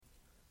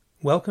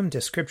Welcome to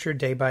Scripture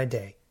Day by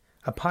Day,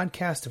 a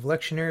podcast of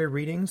lectionary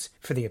readings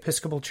for the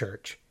Episcopal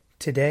Church.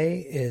 Today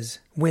is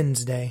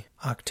Wednesday,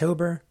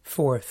 October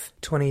 4th,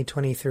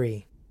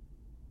 2023.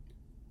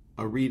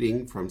 A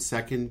reading from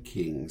 2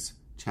 Kings,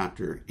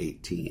 chapter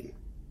 18.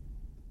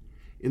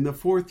 In the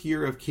 4th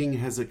year of King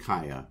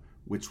Hezekiah,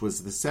 which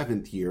was the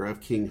 7th year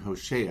of King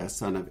Hoshea,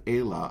 son of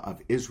Elah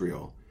of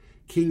Israel,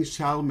 King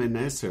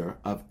Shalmaneser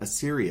of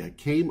Assyria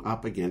came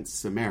up against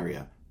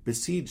Samaria,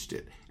 besieged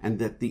it,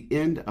 and at the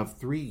end of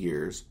 3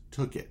 years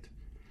took it.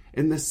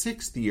 In the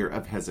 6th year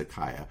of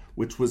Hezekiah,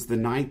 which was the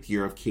 9th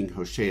year of King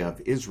Hoshea of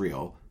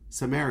Israel,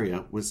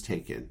 Samaria was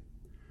taken.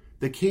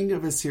 The king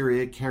of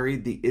Assyria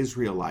carried the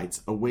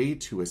Israelites away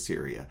to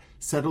Assyria,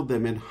 settled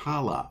them in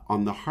Hala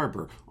on the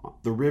harbor,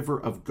 the river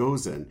of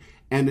Gozan,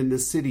 and in the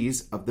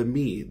cities of the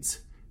Medes,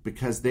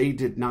 because they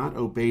did not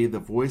obey the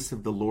voice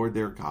of the Lord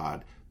their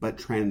God, but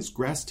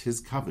transgressed his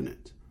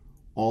covenant.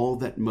 All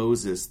that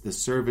Moses, the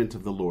servant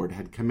of the Lord,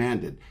 had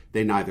commanded,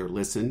 they neither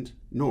listened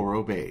nor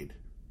obeyed.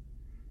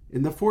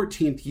 In the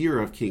 14th year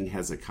of King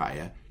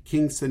Hezekiah,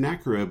 King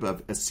Sennacherib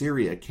of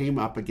Assyria came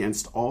up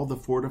against all the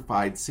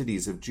fortified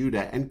cities of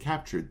Judah and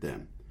captured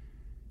them.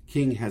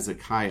 King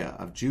Hezekiah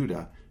of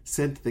Judah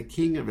sent the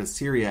king of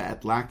Assyria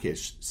at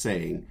Lachish,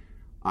 saying,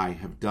 I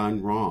have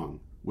done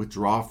wrong.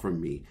 Withdraw from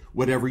me.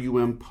 Whatever you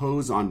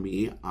impose on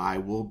me, I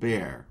will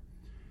bear.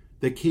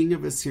 The king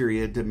of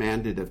Assyria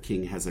demanded of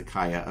King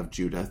Hezekiah of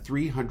Judah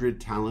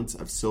 300 talents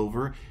of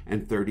silver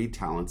and 30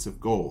 talents of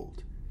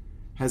gold.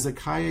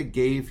 Hezekiah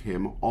gave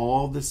him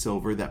all the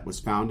silver that was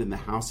found in the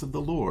house of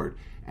the Lord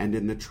and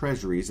in the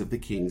treasuries of the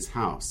king's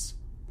house.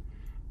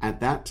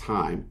 At that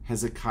time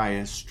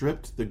Hezekiah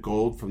stripped the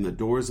gold from the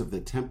doors of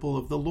the temple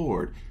of the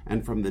Lord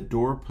and from the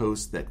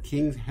doorposts that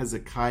King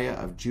Hezekiah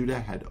of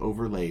Judah had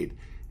overlaid,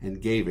 and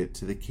gave it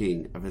to the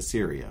king of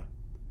Assyria.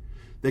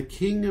 The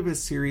king of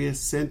Assyria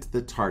sent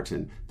the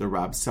Tartan, the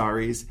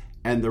Rabsaris,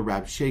 and the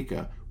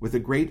Rabshakeh with a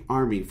great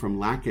army from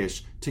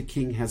Lachish to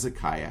King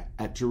Hezekiah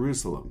at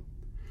Jerusalem.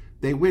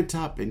 They went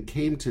up and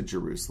came to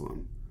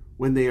Jerusalem.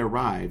 When they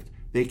arrived,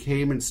 they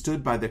came and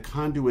stood by the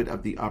conduit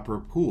of the upper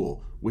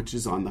pool, which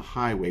is on the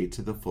highway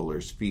to the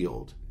fuller's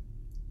field.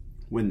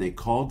 When they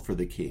called for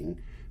the king,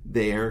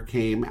 there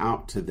came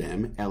out to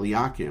them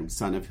Eliakim,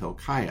 son of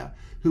Hilkiah,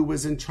 who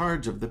was in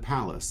charge of the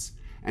palace,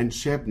 and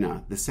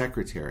Shebna, the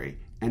secretary,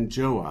 and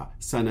Joah,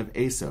 son of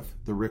Asaph,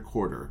 the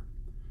recorder.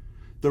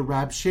 The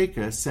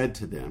Rabshakeh said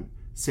to them,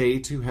 Say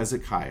to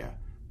Hezekiah,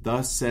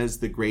 Thus says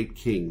the great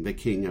king, the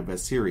king of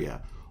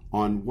Assyria,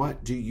 On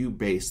what do you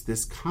base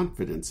this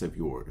confidence of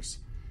yours?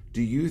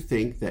 Do you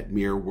think that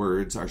mere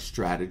words are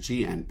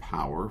strategy and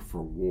power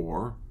for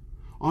war?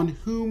 On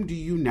whom do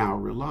you now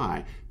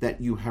rely,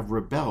 that you have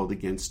rebelled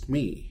against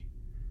me?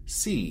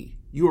 See,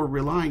 you are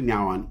relying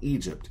now on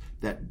Egypt,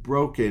 that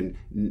broken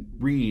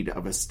reed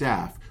of a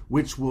staff,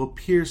 which will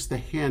pierce the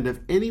hand of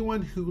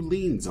anyone who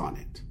leans on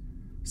it.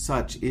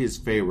 Such is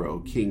Pharaoh,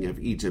 king of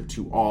Egypt,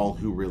 to all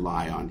who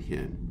rely on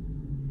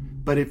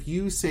him. But if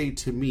you say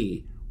to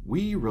me,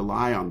 We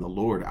rely on the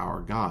Lord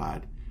our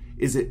God,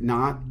 is it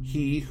not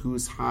he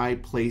whose high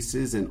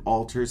places and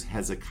altars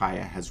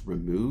Hezekiah has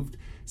removed,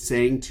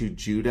 saying to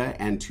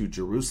Judah and to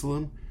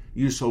Jerusalem,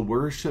 You shall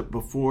worship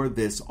before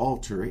this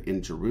altar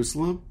in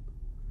Jerusalem?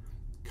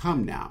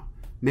 Come now,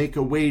 make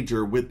a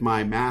wager with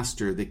my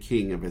master, the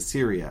king of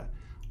Assyria.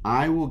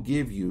 I will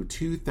give you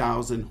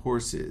 2,000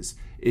 horses,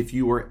 if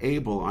you are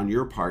able on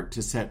your part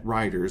to set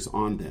riders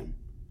on them.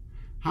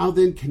 How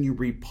then can you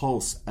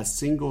repulse a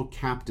single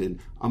captain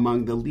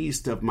among the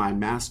least of my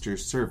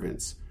master's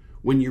servants,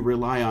 when you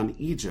rely on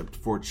Egypt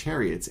for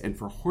chariots and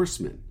for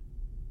horsemen?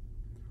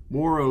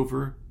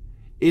 Moreover,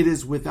 it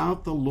is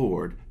without the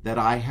Lord that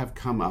I have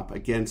come up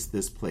against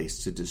this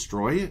place to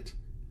destroy it.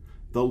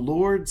 The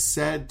Lord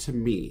said to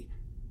me,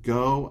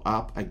 Go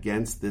up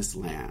against this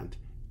land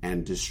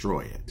and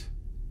destroy it.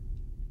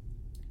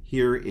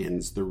 Here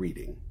ends the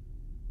reading.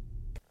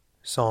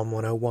 Psalm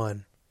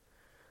 101.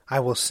 I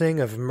will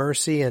sing of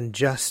mercy and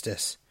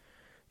justice.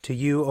 To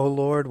you, O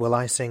Lord, will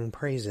I sing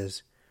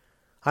praises.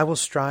 I will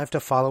strive to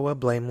follow a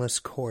blameless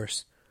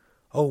course.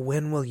 O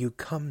when will you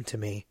come to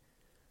me?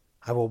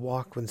 I will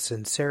walk with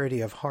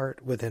sincerity of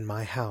heart within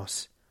my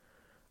house.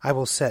 I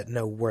will set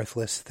no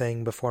worthless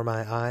thing before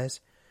my eyes.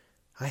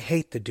 I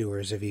hate the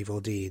doers of evil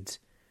deeds.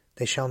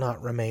 They shall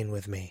not remain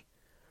with me.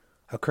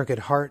 A crooked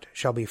heart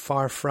shall be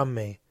far from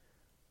me.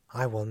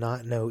 I will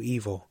not know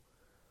evil.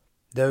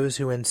 Those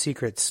who in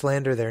secret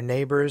slander their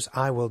neighbors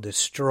I will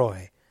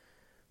destroy.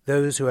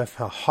 Those who have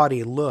a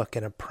haughty look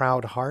and a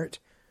proud heart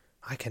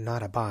I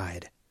cannot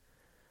abide.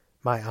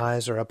 My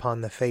eyes are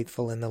upon the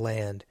faithful in the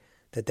land,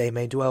 that they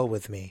may dwell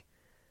with me.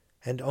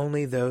 And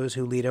only those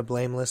who lead a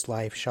blameless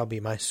life shall be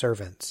my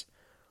servants.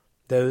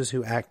 Those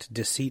who act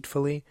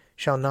deceitfully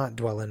shall not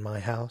dwell in my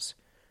house,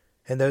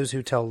 and those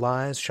who tell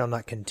lies shall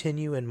not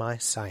continue in my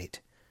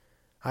sight.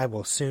 I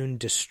will soon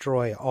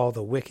destroy all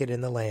the wicked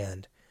in the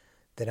land,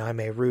 that I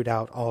may root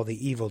out all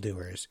the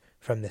evildoers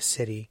from the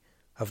city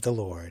of the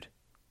Lord.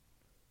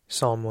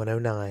 Psalm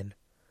 109.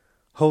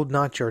 Hold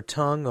not your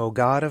tongue, O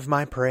God of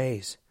my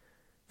praise,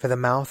 For the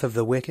mouth of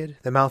the wicked,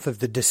 the mouth of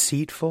the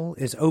deceitful,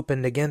 is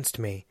opened against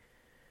me.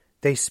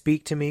 They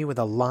speak to me with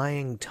a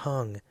lying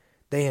tongue.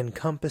 They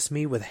encompass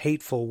me with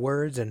hateful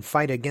words and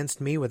fight against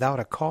me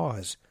without a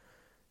cause.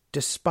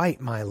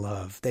 Despite my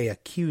love, they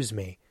accuse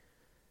me.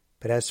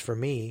 But as for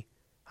me,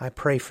 I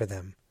pray for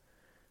them.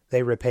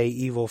 They repay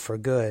evil for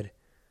good,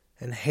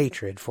 and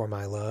hatred for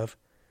my love.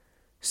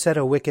 Set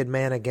a wicked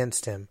man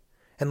against him,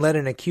 and let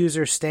an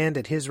accuser stand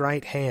at his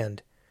right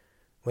hand.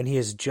 When he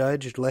is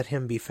judged, let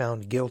him be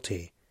found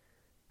guilty,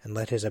 and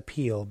let his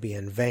appeal be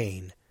in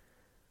vain.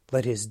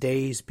 Let his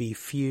days be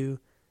few,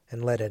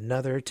 and let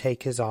another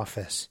take his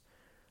office.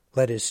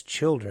 Let his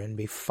children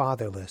be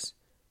fatherless,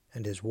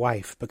 and his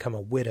wife become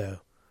a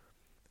widow.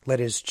 Let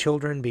his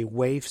children be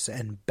waifs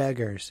and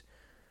beggars.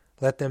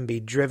 Let them be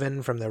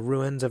driven from the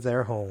ruins of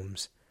their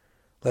homes.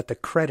 Let the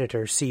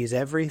creditor seize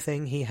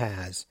everything he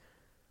has.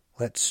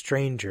 Let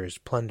strangers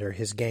plunder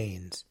his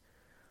gains.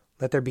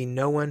 Let there be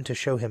no one to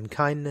show him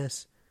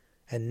kindness,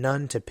 and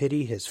none to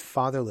pity his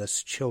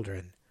fatherless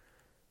children.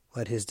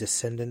 Let his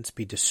descendants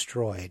be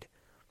destroyed,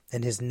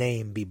 and his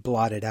name be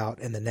blotted out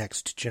in the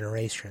next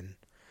generation.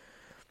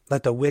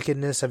 Let the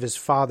wickedness of his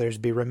fathers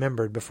be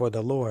remembered before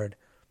the Lord,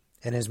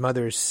 and his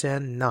mother's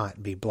sin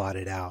not be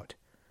blotted out.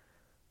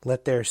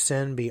 Let their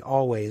sin be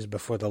always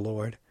before the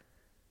Lord,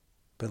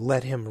 but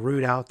let him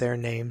root out their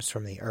names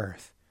from the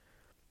earth,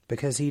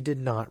 because he did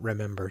not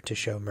remember to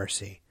show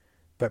mercy,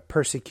 but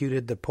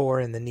persecuted the poor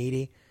and the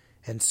needy,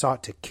 and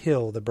sought to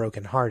kill the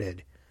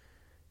broken-hearted.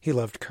 He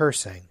loved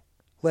cursing.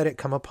 Let it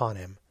come upon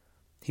him.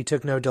 He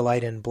took no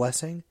delight in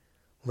blessing.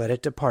 Let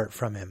it depart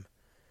from him.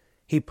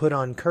 He put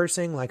on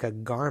cursing like a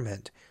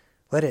garment.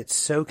 Let it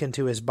soak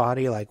into his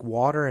body like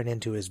water, and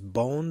into his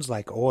bones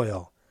like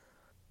oil.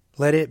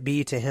 Let it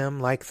be to him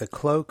like the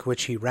cloak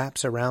which he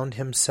wraps around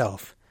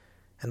himself,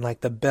 and like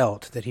the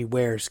belt that he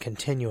wears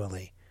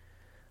continually.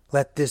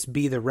 Let this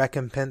be the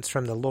recompense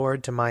from the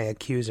Lord to my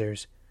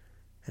accusers,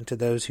 and to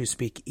those who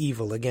speak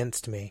evil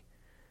against me.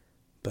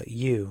 But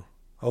you,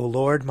 O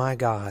Lord my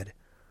God,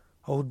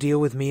 O deal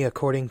with me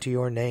according to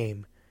your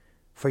name.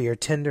 For your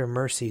tender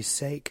mercy's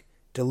sake,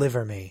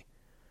 deliver me.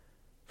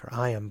 For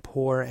I am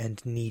poor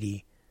and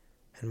needy,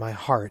 and my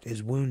heart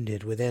is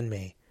wounded within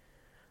me.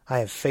 I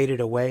have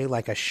faded away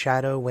like a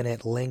shadow when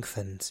it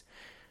lengthens.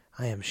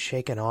 I am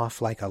shaken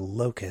off like a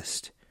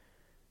locust.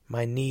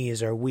 My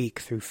knees are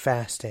weak through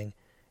fasting,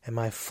 and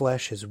my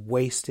flesh is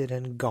wasted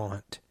and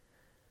gaunt.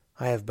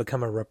 I have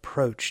become a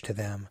reproach to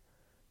them.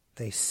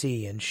 They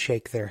see and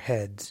shake their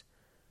heads.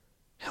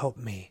 Help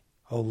me,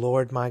 O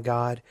Lord my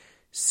God,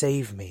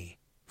 save me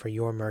for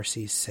your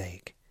mercy's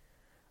sake.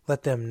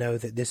 Let them know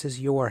that this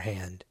is your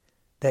hand,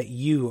 that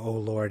you, O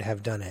Lord,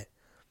 have done it.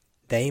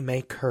 They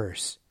may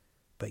curse,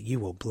 but you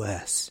will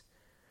bless.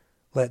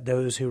 Let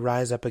those who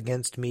rise up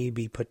against me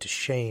be put to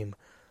shame,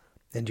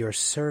 and your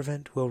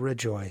servant will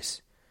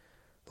rejoice.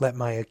 Let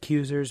my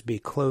accusers be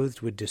clothed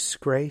with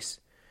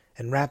disgrace,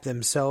 and wrap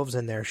themselves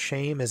in their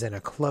shame as in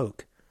a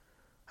cloak.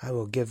 I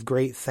will give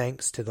great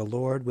thanks to the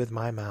Lord with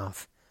my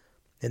mouth.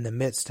 In the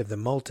midst of the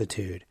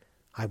multitude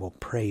I will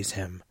praise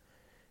him,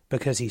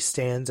 because he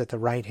stands at the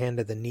right hand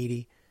of the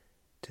needy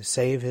to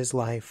save his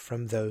life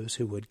from those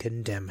who would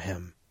condemn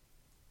him.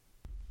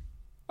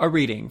 A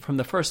reading from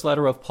the first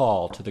letter of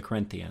Paul to the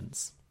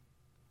Corinthians.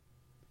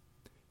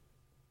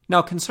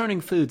 Now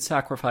concerning food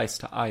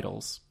sacrificed to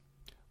idols,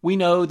 we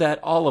know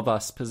that all of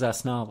us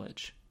possess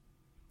knowledge.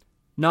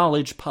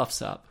 Knowledge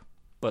puffs up,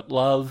 but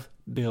love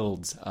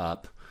builds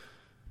up.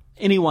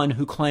 Anyone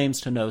who claims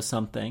to know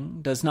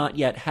something does not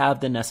yet have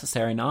the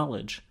necessary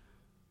knowledge,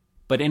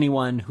 but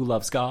anyone who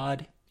loves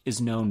God is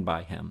known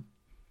by him.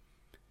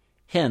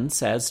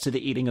 Hence, as to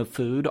the eating of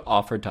food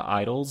offered to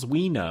idols,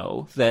 we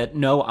know that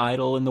no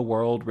idol in the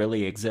world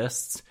really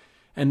exists,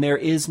 and there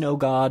is no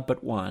God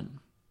but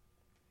one.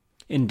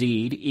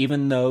 Indeed,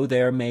 even though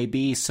there may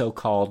be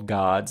so-called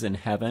gods in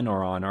heaven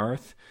or on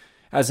earth,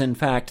 as in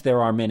fact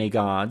there are many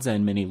gods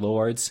and many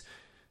lords,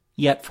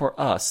 yet for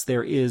us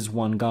there is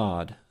one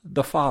God,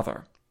 the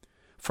Father,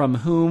 from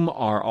whom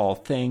are all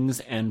things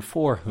and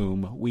for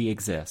whom we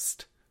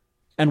exist,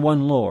 and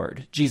one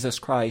Lord, Jesus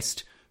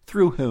Christ,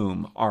 through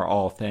whom are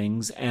all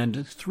things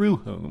and through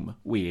whom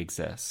we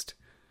exist.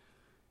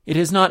 It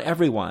is not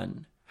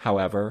everyone,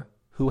 however,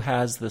 who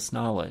has this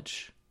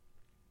knowledge.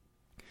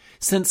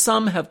 Since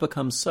some have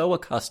become so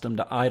accustomed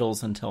to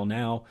idols until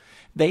now,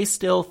 they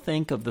still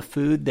think of the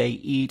food they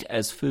eat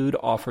as food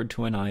offered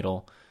to an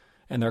idol,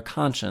 and their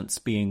conscience,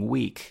 being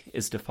weak,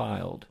 is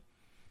defiled.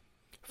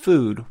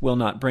 Food will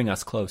not bring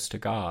us close to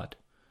God.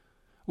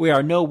 We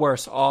are no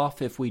worse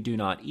off if we do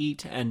not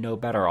eat, and no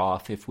better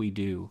off if we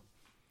do.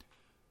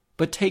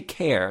 But take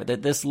care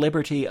that this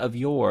liberty of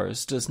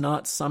yours does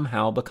not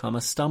somehow become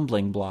a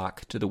stumbling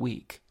block to the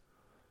weak.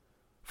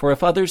 For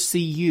if others see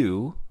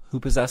you, who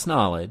possess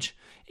knowledge,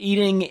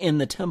 eating in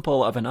the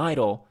temple of an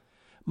idol,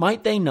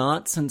 might they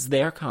not, since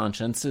their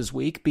conscience is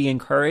weak, be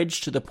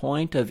encouraged to the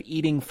point of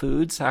eating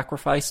food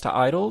sacrificed to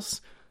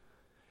idols?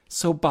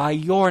 So by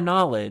your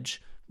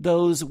knowledge,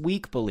 those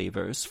weak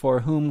believers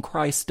for whom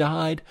Christ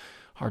died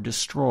are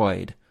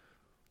destroyed.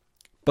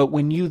 But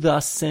when you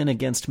thus sin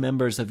against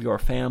members of your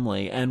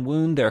family and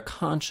wound their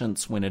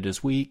conscience when it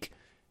is weak,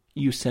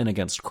 you sin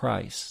against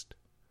Christ.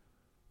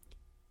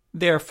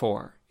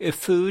 Therefore, if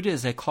food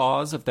is a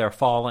cause of their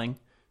falling,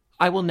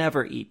 I will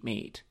never eat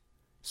meat,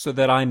 so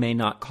that I may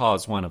not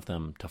cause one of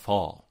them to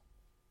fall.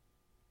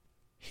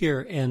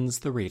 Here ends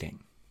the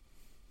reading.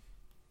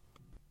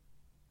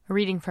 A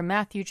reading from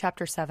Matthew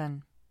chapter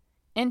 7.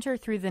 Enter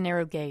through the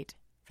narrow gate,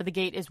 for the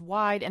gate is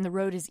wide and the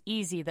road is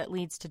easy that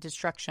leads to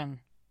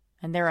destruction,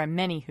 and there are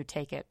many who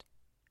take it.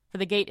 For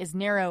the gate is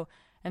narrow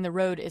and the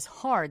road is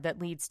hard that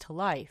leads to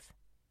life,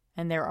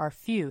 and there are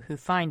few who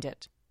find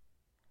it.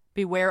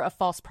 Beware of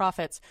false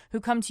prophets who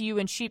come to you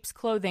in sheep's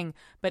clothing,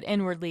 but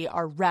inwardly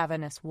are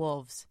ravenous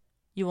wolves.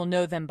 You will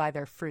know them by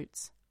their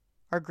fruits.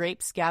 Are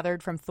grapes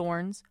gathered from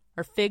thorns,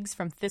 or figs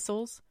from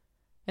thistles?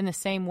 In the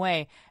same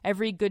way,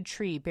 every good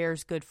tree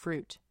bears good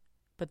fruit,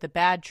 but the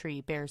bad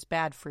tree bears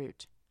bad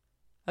fruit.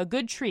 A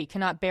good tree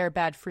cannot bear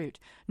bad fruit,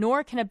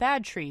 nor can a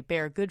bad tree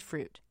bear good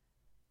fruit.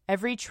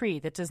 Every tree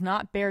that does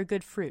not bear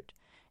good fruit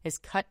is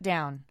cut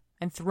down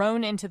and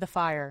thrown into the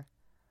fire.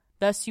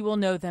 Thus you will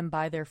know them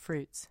by their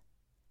fruits.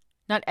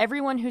 Not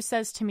everyone who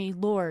says to me,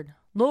 Lord,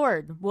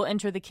 Lord, will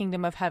enter the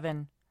kingdom of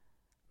heaven,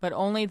 but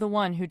only the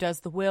one who does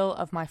the will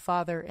of my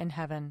Father in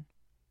heaven.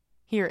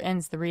 Here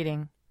ends the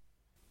reading.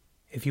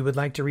 If you would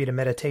like to read a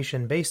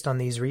meditation based on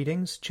these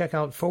readings, check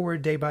out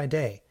Forward Day by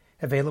Day,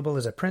 available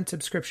as a print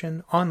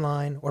subscription,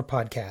 online, or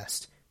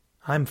podcast.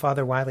 I'm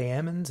Father Wiley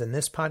Ammons, and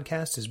this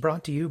podcast is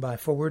brought to you by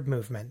Forward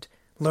Movement.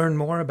 Learn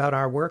more about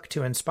our work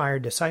to inspire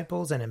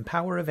disciples and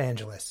empower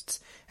evangelists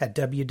at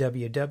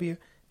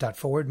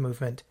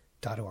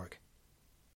www.forwardmovement.org.